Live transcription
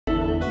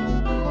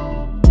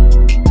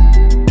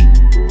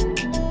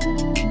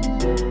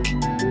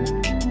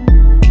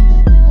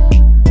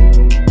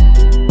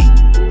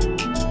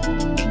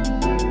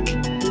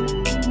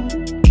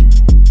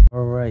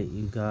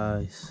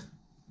guys.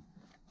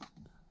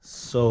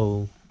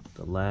 So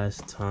the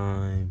last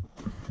time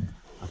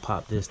I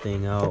popped this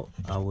thing out,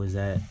 I was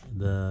at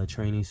the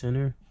training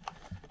center.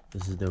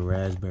 This is the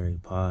Raspberry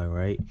Pi,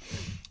 right?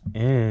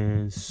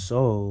 And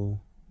so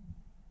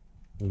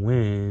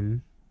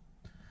when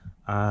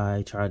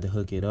I tried to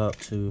hook it up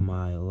to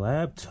my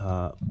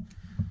laptop,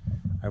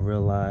 I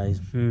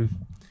realized,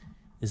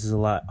 this is a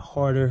lot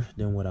harder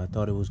than what I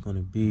thought it was going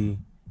to be,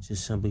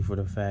 just simply for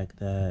the fact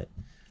that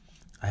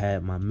I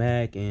had my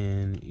Mac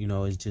and,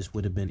 it just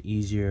would have been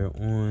easier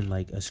on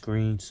like a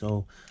screen.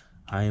 So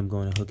I am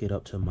going to hook it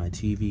up to my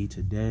TV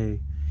today.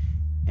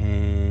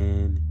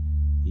 And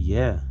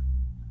yeah.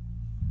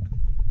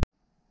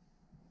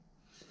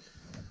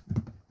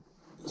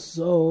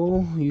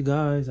 So you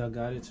guys, I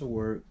got it to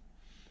work.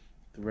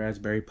 The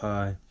Raspberry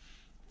Pi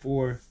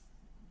 4.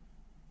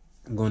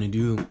 I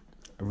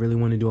really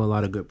want to do a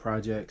lot of good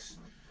projects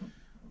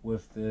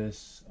with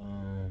this.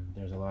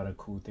 There's a lot of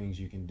cool things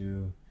you can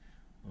do.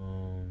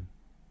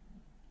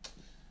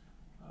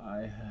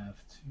 I have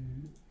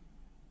to,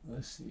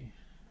 let's see.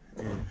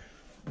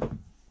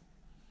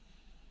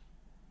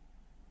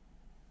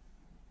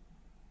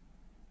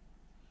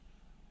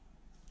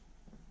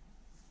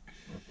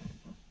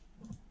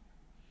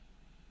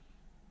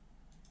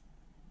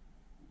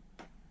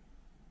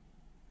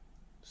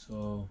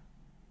 So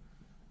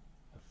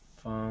I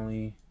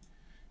finally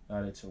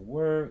got it to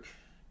work,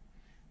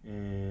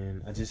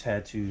 and I just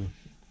had to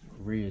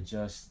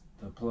readjust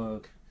the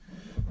plug,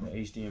 the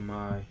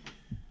HDMI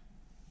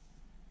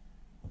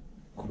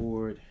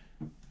cord.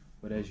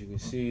 But as you can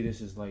see, this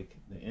is like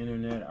the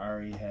internet. I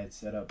already had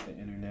set up the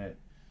internet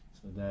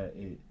so that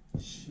it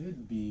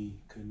should be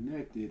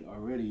connected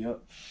already.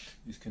 Up,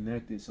 it's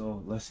connected.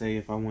 So let's say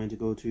if I wanted to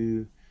go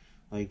to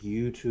like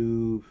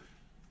YouTube,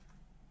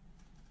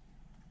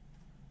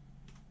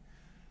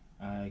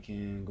 I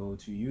can go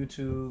to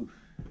YouTube,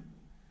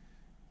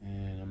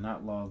 and I'm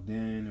not logged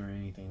in or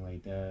anything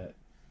like that.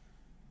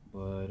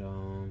 But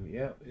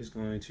yeah, it's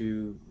going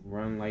to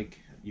run like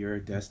your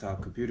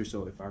desktop computer.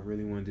 So if I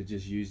really wanted to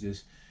just use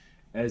this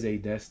as a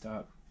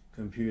desktop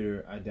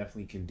computer, I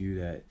definitely can do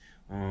that.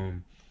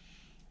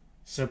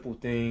 Simple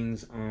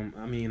things.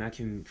 I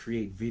can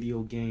create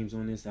video games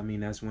on this.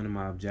 That's one of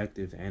my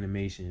objectives: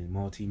 animation,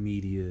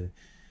 multimedia,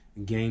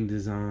 game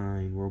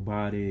design,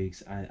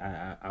 robotics.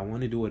 I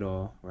want to do it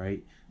all,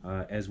 right?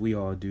 As we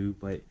all do,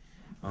 but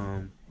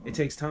it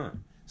takes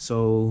time.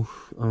 So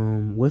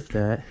with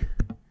that,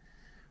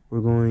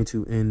 we're going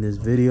to end this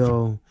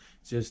video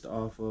just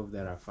off of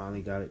that. I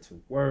finally got it to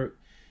work.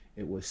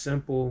 It was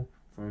simple,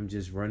 from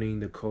just running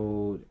the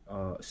code,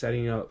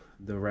 setting up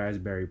the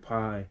Raspberry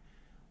Pi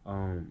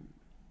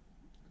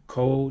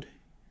code.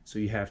 So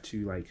you have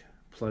to like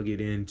plug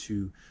it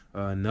into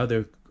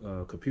another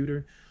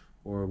computer,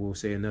 or we'll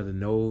say another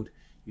node.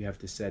 You have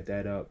to set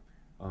that up,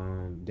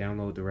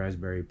 download the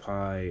Raspberry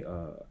Pi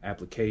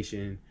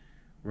application,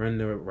 run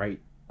the right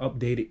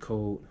updated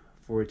code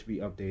for it to be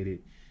updated.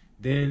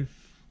 Then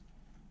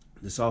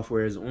the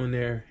software is on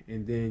there,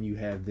 and then you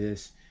have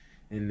this,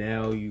 and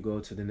now you go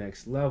to the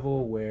next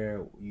level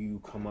where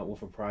you come up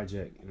with a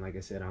project. And like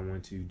I said, I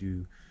want to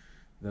do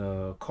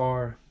the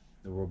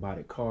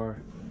robotic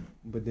car,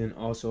 but then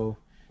also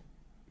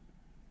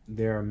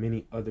there are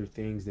many other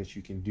things that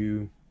you can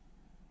do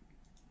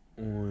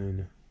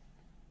on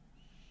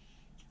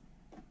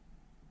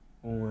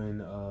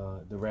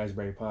the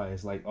Raspberry Pi.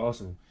 It's like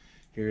awesome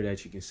here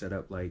that you can set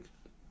up like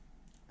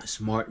a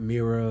smart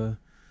mirror.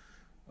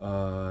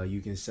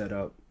 You can set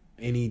up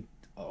a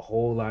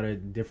whole lot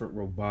of different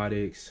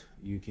robotics.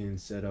 You can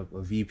set up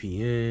a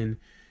VPN.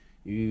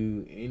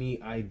 Any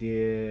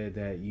idea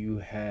that you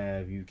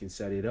have, you can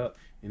set it up.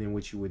 And then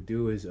what you would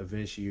do is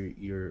eventually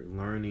you're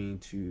learning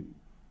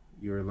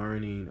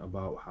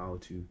about how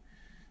to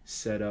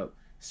set up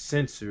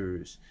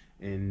sensors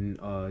and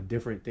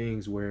different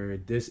things where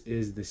this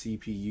is the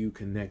CPU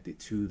connected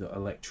to the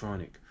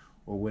electronic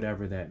or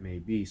whatever that may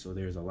be. So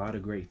there's a lot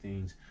of great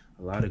things,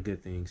 a lot of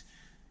good things.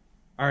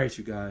 All right,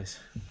 you guys,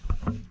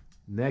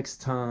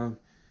 next time,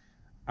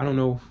 I don't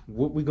know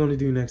what we're going to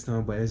do next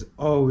time, but as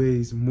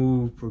always,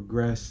 move,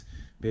 progress,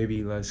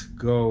 baby, let's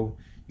go.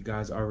 You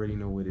guys already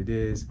know what it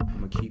is. I'm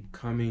going to keep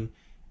coming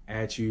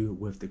at you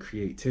with the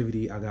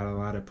creativity. I got a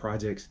lot of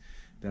projects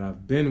that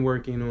I've been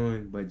working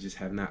on, but just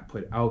have not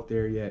put out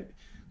there yet.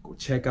 Go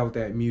check out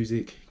that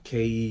music,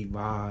 KE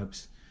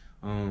Vibes.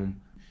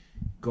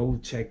 Go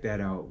check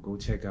that out. Go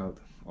check out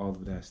all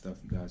of that stuff,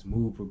 you guys.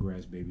 Move,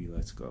 progress, baby,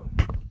 let's go.